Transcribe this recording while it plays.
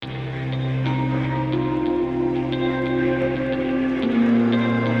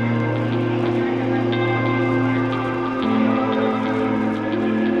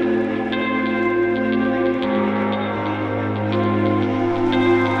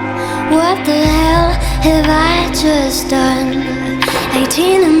What the hell have I just done?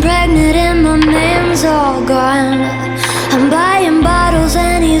 18 and pregnant and my man's all gone. I'm buying bottles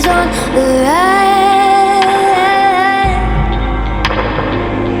and he's on the ride.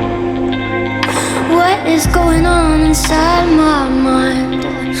 What is going on inside my mind?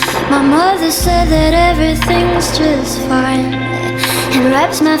 My mother said that everything's just fine, and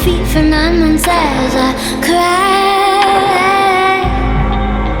wraps my feet for 9 months as I cry.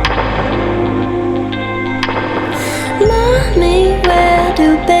 Mommy, where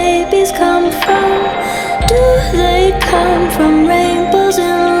do babies come from? Do they come from rainbows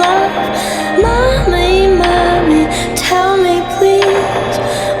in love? Mommy, mommy, tell me please,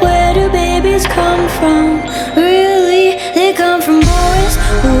 where do babies come from? Really, they come from boys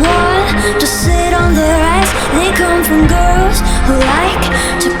who want to sit on their ass. They come from girls who like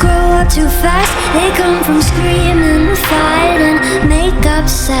to grow up too fast. They come from screaming, fighting, make-up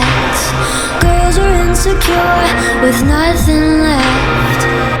sex. Girls are insecure with nothing left.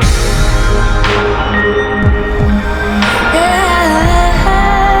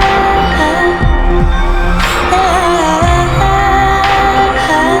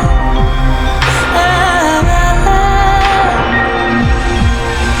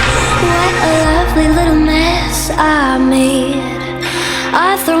 I made.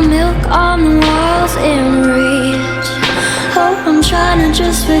 I throw milk on the walls in reach. Oh, I'm trying to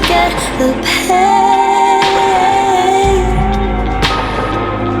just forget the pain.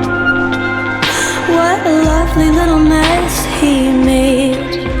 What a lovely little mess he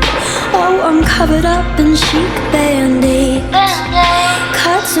made. Oh, I'm covered up in chic band-aids.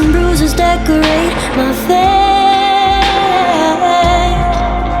 Cuts and bruises decorate my face.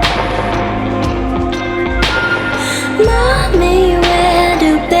 Mommy, where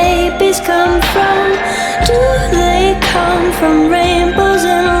do babies come from? Do they come from rainbows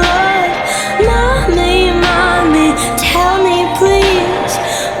in love? Mommy, mommy, tell me please,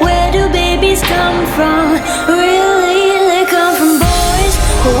 where do babies come from? Really, they come from boys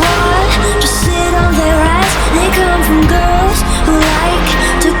who want to sit on their ass. They come from girls who like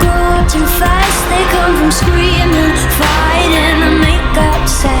to grow up too fast. They come from screaming, fighting, and make-up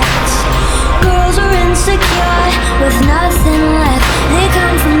sex. Girls are insecure with nothing left. They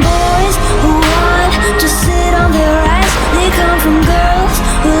come from boys who want to sit on their ass. They come from girls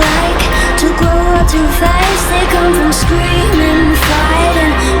who like to grow up too fast. They come from screaming,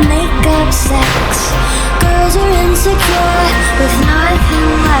 fighting, make-up sex. Girls are insecure with nothing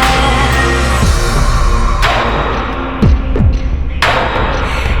left.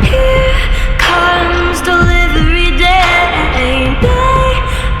 Here comes delivery day.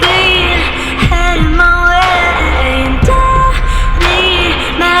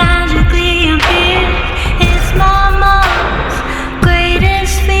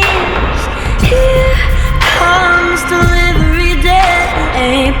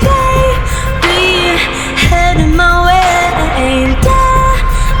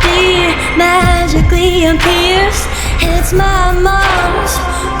 It's my mom's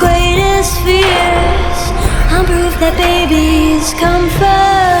greatest fears. I'm proof that babies come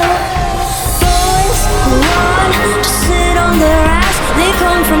first. Boys who want to sit on their ass. They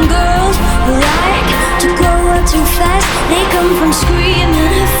come from girls who like to grow up too fast. They come from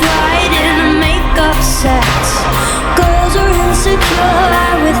screaming, fighting, and make-up sex. Girls are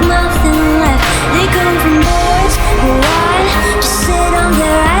insecure with nothing left. They come from boys who want to sit on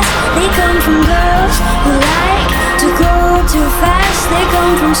their ass. They come from girls who like to grow up too fast. They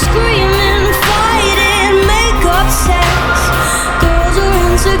come from screaming, fighting, make-up sex. Girls are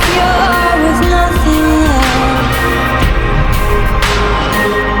insecure with nothing left.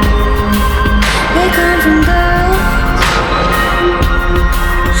 They come from girls.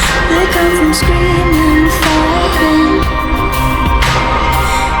 They come from screaming, fighting.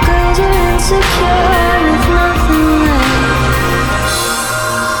 Girls are insecure with nothing left.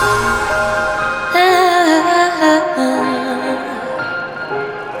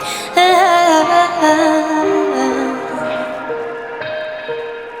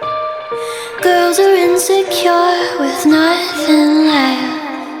 Girls are insecure with nothing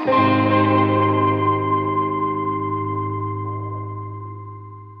left.